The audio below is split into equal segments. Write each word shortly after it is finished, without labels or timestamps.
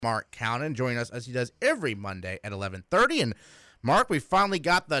Marc Calnan, joining us as he does every Monday at 11:30. And Mark, we finally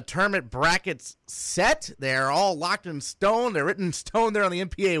got the tournament brackets set. They're all locked in stone. They're written in stone there on the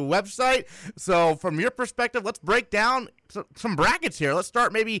MPA website. So from your perspective, let's break down some brackets here. Let's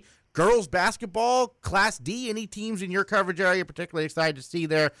start maybe girls basketball, Class D. Any teams in your coverage area you're particularly excited to see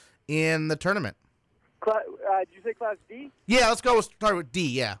there in the tournament? Did you say Class D? Yeah, let's go start with D,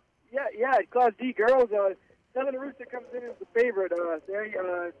 yeah. Yeah, Class D girls. Southern Rooster comes in as the favorite.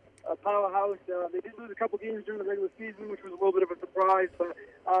 They're a powerhouse. They did lose a couple games during the regular season, which was a little bit of a surprise. But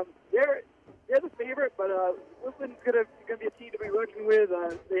they're the favorite. But Woodland's gonna be a team to be working with.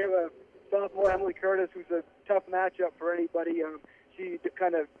 They have a sophomore, Emily Curtis, who's a tough matchup for anybody. She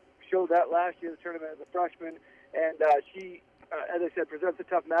kind of showed that last year in the tournament as a freshman, and she, as I said, presents a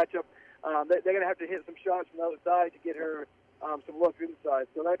tough matchup. They're going to have to hit some shots from the outside to get her some looks inside.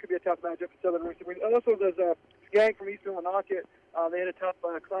 So that could be a tough matchup for Southern Rooster. Also, there's a Skank from Eastern Maine Sports. They had a tough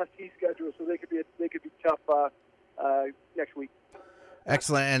Class T schedule, so they could be tough next week.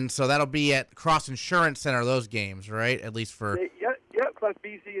 Excellent. And so that'll be at Cross Insurance Center, those games, right? At least for... Yeah, Class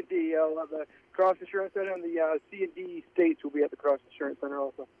B, C, and D. The Cross Insurance Center and the C and D states will be at the Cross Insurance Center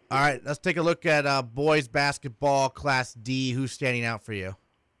also. All right, let's take a look at boys basketball, Class D. Who's standing out for you?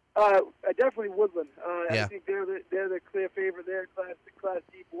 Definitely Woodland. Yeah. I think they're the clear favorite there, Class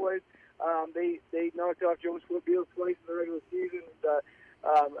D boys. They knocked off Jones Beals twice in the regular season.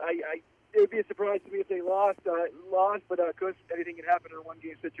 It would be a surprise to me if they lost, but of course anything can happen in a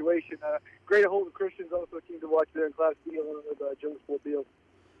one-game situation. Greater Holden Christian's also a team to watch there in Class D along with Jones Beals.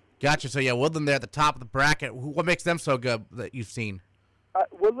 Gotcha. So yeah, Woodland there at the top of the bracket. What makes them so good that you've seen?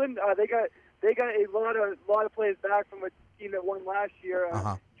 Woodland, they got a lot of players back from a team that won last year.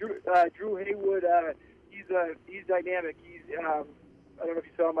 Drew Haywood, he's dynamic. I don't know if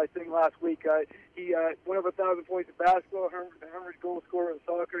you saw my thing last week. He went over 1,000 points in basketball. Herman's goal scorer in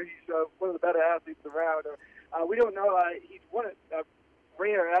soccer. He's one of the better athletes around. We don't know. He's one a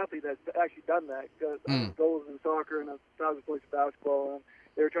rare athlete that's actually done that. Goals in soccer and 1,000 points in basketball.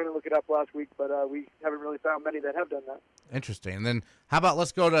 They were trying to look it up last week, but we haven't really found many that have done that. Interesting. And then how about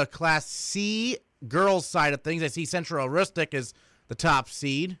let's go to Class C, girls side of things. I see Central Aristic is the top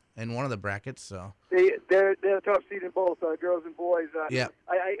seed in one of the brackets. So they're the top seed in both girls and boys. Yeah.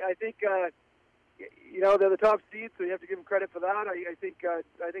 I think they're the top seed, so you have to give them credit for that. I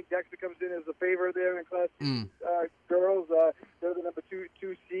think Dexter comes in as a favorite there in Class C girls. They're the number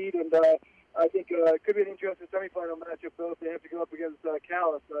two seed, and I think it could be an interesting semifinal matchup though if they have to go up against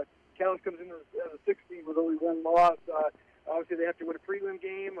Calais. Calais comes in as a 6 seed with only one loss. Obviously, they have to win a prelim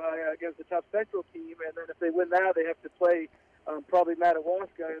game against a tough Central team, and then if they win that, they have to play probably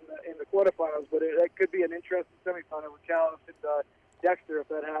Madawaska in the quarterfinals. But that could be an interesting semifinal with Calais and Dexter if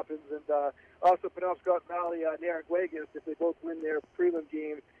that happens. And also Penobscot Valley, Narragansett, if they both win their prelim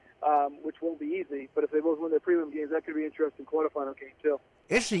game, which won't be easy. But if they both win their prelim games, that could be an interesting quarterfinal game too.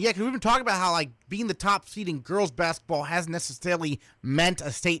 Interesting, yeah, because we've been talking about how being the top seed in girls basketball hasn't necessarily meant a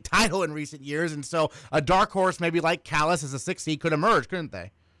state title in recent years, and so a dark horse maybe like Calais as a 6 seed could emerge, couldn't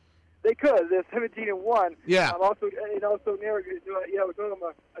they? They could. They're 17-1. Yeah. Also Narragansett, we're talking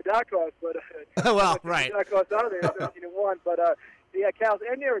about a dark horse, but well, right. Dark horse out of there, 17-1, but Calais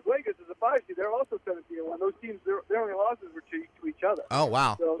and Narragansett is a 5 seed. They're also 17-1. Those teams, their only losses were to each other. Oh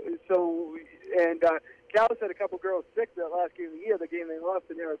wow. So Calais had a couple girls sick that last game of the year, the game they lost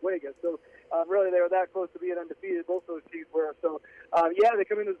to Narragansett. So, really, they were that close to being undefeated. Both those teams were. So, they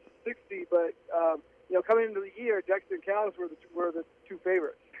come in as a 6 seed, but, coming into the year, Dexter and Calais were the two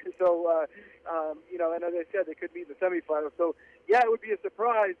favorites. So, and as I said, they could be in the semifinals. So, it would be a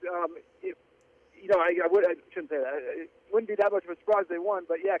surprise if, I shouldn't say that. It wouldn't be that much of a surprise if they won,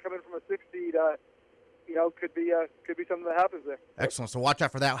 but, coming from a 6 seed, could be something that happens there. Excellent. So watch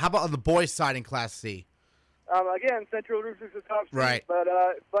out for that. How about on the boys' side in Class C? Again, Central Roofs is the top seed, right. But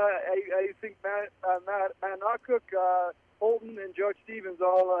I think Matt Knockcook, Holton, and George Stevens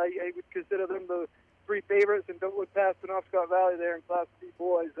I would consider them the 3 favorites, and don't look past Penobscot Valley there in Class C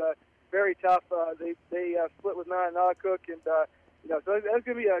boys. Very tough. They split with Matt Knockcook, and so that's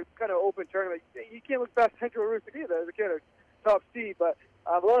going to be a kind of open tournament. You can't look past Central Roofs either. They're kind of top seed, but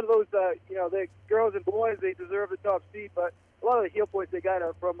a lot of those, the girls and boys, they deserve the top seed, but a lot of the heel points they got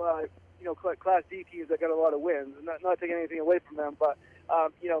are from Class D teams that got a lot of wins. Not taking anything away from them, but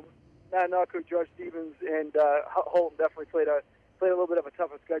Matt Knockcook, George Stevens, and Holton definitely played a little bit of a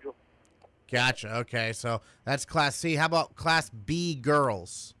tougher schedule. Gotcha. Okay, so that's Class C. How about Class B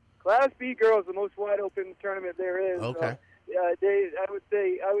girls? Class B girls, the most wide open tournament there is. Okay. I would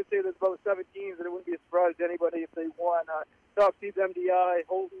say there's about 7 teams, and it wouldn't be a surprise to anybody if they won. Top seeds MDI,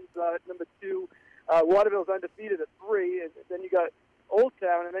 Holton's number 2. Waterville's undefeated at 3, and then you got Old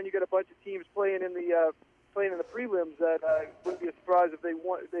Town, and then you got a bunch of teams playing in the prelims that wouldn't be a surprise if they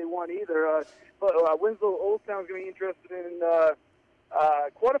won either. But Winslow Old Town's going to be interested in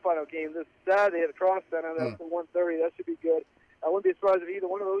quarterfinal game this Saturday at the Cross Center. That's at 1:30. That should be good. I wouldn't be surprised if either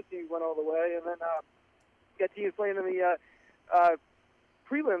one of those teams went all the way. And then you got teams playing in the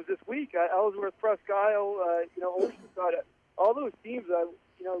prelims this week. Ellsworth, Presque Isle, Oceanside. All those teams,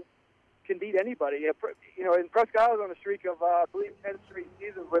 can beat anybody. And Presque Isle is on a streak of, I believe, 10 straight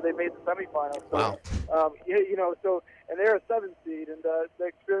seasons where they made the semifinals. So, wow. And they're a 7th seed, and the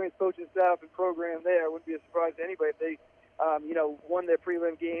experienced coaching staff and program there wouldn't be a surprise to anybody if they, won their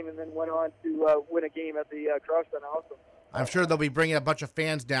prelim game and then went on to win a game at the Cross Center also. I'm sure they'll be bringing a bunch of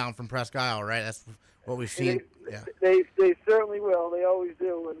fans down from Presque Isle, right? That's what we've seen. They certainly will. They always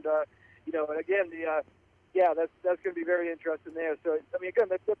do. And, and again, that's going to be very interesting there. So, again,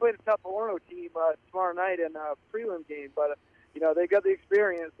 they're playing a tough Orono team tomorrow night in a prelim game. But, they got the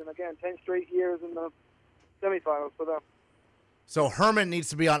experience. And, again, 10 straight years in the semifinals for them. So Herman needs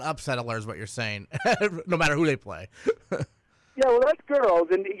to be on upset alert is what you're saying, no matter who they play. Yeah, well, that's girls.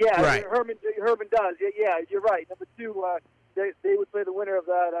 And, right. Herman does. Yeah, you're right. Number 2, they would play the winner of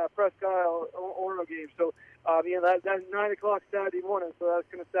that Presque Isle Orono game. So, that's 9 o'clock Saturday morning. So that's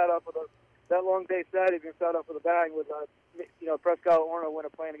going to start off with that long day Saturday is going to start off with a bang with, Presque Isle Orono winner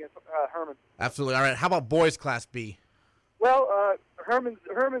playing against Herman. Absolutely. All right. How about boys Class B? Well, Herman's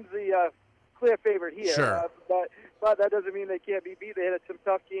the clear favorite here. Sure. But that doesn't mean they can't be beat. They had some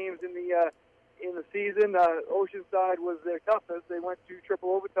tough games in the season. Oceanside was their toughest. They went to triple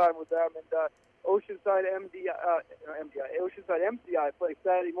overtime with them, and Oceanside MCI plays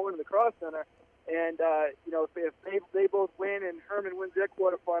Saturday morning in the Cross Center. And if they both win and Herman wins their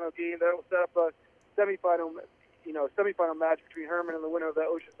quarterfinal game, that will set up a semifinal match between Herman and the winner of that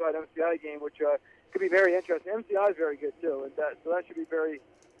Oceanside MCI game, which could be very interesting. MCI is very good too, and so that should be a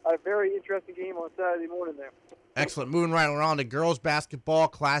very interesting game on Saturday morning there. Excellent. Moving right around to girls basketball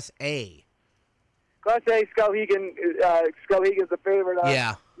Class A. Class A, Skowhegan is the favorite.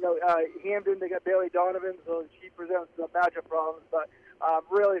 Yeah. Hamden, they got Bailey Donovan, so she presents some matchup problems. But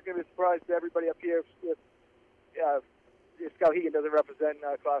really, it's going to be a surprise to everybody up here if Skowhegan doesn't represent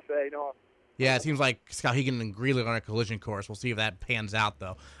Class A. No. Yeah, it seems like Skowhegan and Greeley are on a collision course. We'll see if that pans out,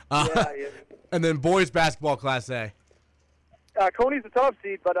 though. Yeah. And then boys basketball Class A. Coney's the top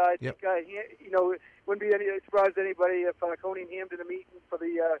seed, but I Yep. think wouldn't be any surprise to anybody if Coney and Hamden are meeting for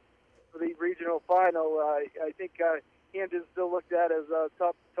the regional final. I think Hamden's still looked at as a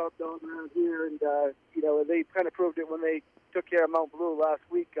top dog around here, and they kind of proved it when they took care of Mount Blue last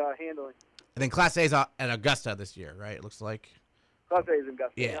week handling. And then Class A is at Augusta this year, right? It looks like. Class A is in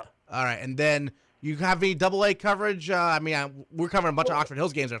Augusta. Yeah. All right, and then you have any AA coverage? We're covering a bunch of Oxford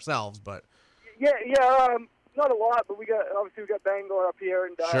Hills games ourselves, but. Yeah. Not a lot, but we got Bangor up here,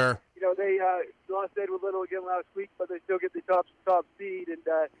 and sure. They lost Edward Little again last week, but they still get the top seed, and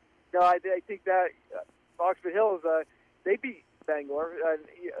I think that Oxford Hills they beat Bangor.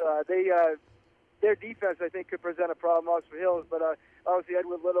 Their defense I think could present a problem, Oxford Hills, but obviously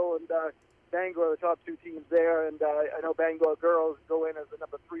Edward Little and Bangor are the top 2 teams there, and I know Bangor girls go in as the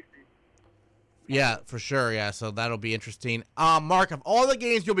number 3 seed. Yeah, for sure. Yeah, so that'll be interesting. Mark, of all the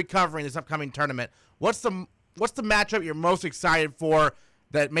games you'll be covering this upcoming tournament, what's the matchup you're most excited for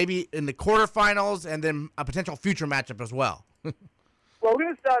that maybe in the quarterfinals and then a potential future matchup as well? Well, we're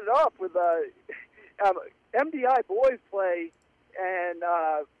going to start it off with MDI boys play, and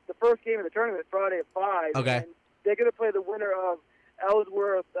the first game of the tournament Friday at 5. Okay. And they're going to play the winner of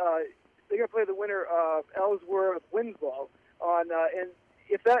Ellsworth. Winslow on, and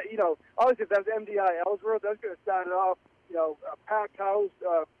if that, obviously if that's MDI Ellsworth, that's going to start it off, a packed house,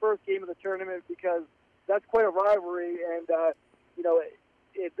 first game of the tournament, because that's quite a rivalry, and that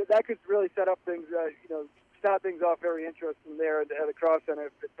could really set up things, start things off very interesting there at the Cross Center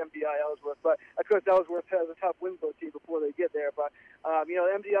if it's MDI Ellsworth. But of course, Ellsworth has a tough Winslow team before they get there. But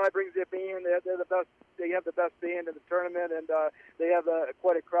MDI brings their band; they're the best. They have the best band in the tournament, and they have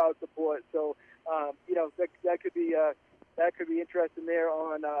quite a crowd support. So that could be interesting there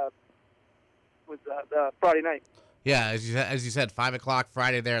on Friday night. Yeah, as you said, 5 o'clock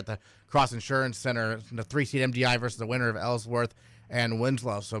Friday there at the Cross Insurance Center, the 3-seed MDI versus the winner of Ellsworth and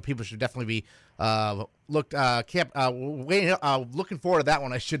Winslow. So people should definitely be looking forward to that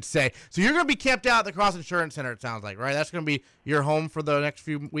one, I should say. So you're going to be camped out at the Cross Insurance Center, it sounds like, right? That's going to be your home for the next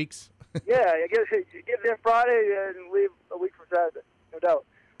few weeks? Yeah, I guess get there Friday and leave a week from Saturday, no doubt.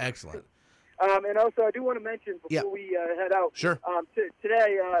 Excellent. And also, I do want to mention before we head out. Sure.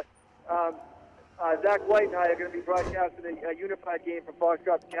 Today, Zach White and I are going to be broadcasting a unified game from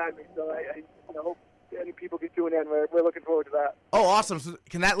Foxcroft Academy. So I hope any people can tune in. We're looking forward to that. Oh, awesome. So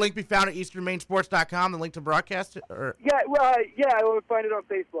can that link be found at easternmainsports.com, the link to broadcast it? Or? Yeah, well, I will find it on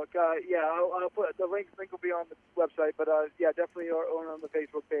Facebook. I'll put the link will be on the website, but definitely on the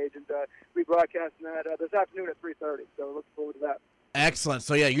Facebook page, and we broadcasting that this afternoon at 3:30. So looking forward to that. Excellent.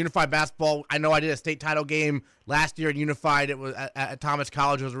 So, Unified basketball, I know I did a state title game last year at Unified. It was at Thomas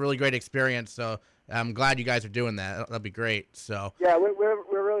College. It was a really great experience, so I'm glad you guys are doing that. That'll be great. So yeah, we're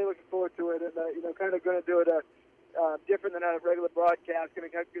really looking forward to it, and kind of going to do it different than a regular broadcast. Zach's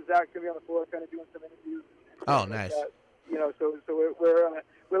going to be on the floor, kind of doing some interviews. Oh, nice. So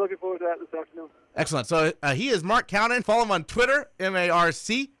we're looking forward to that this afternoon. Excellent. So he is Marc Calnan. Follow him on Twitter,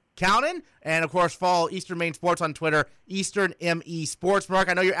 MARC Calnan, and of course follow Eastern Maine Sports on Twitter, Eastern ME Sports. Marc,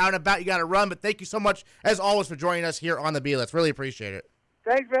 I know you're out and about, you got to run, but thank you so much as always for joining us here on the B List. Really appreciate it.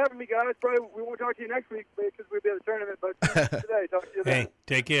 Thanks for having me, guys. Probably we won't talk to you next week because we'll be at the tournament, but today, talk to you then. Hey,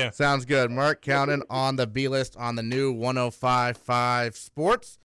 take care. Sounds good. Marc Calnan on the B List on the new 105.5 Sports.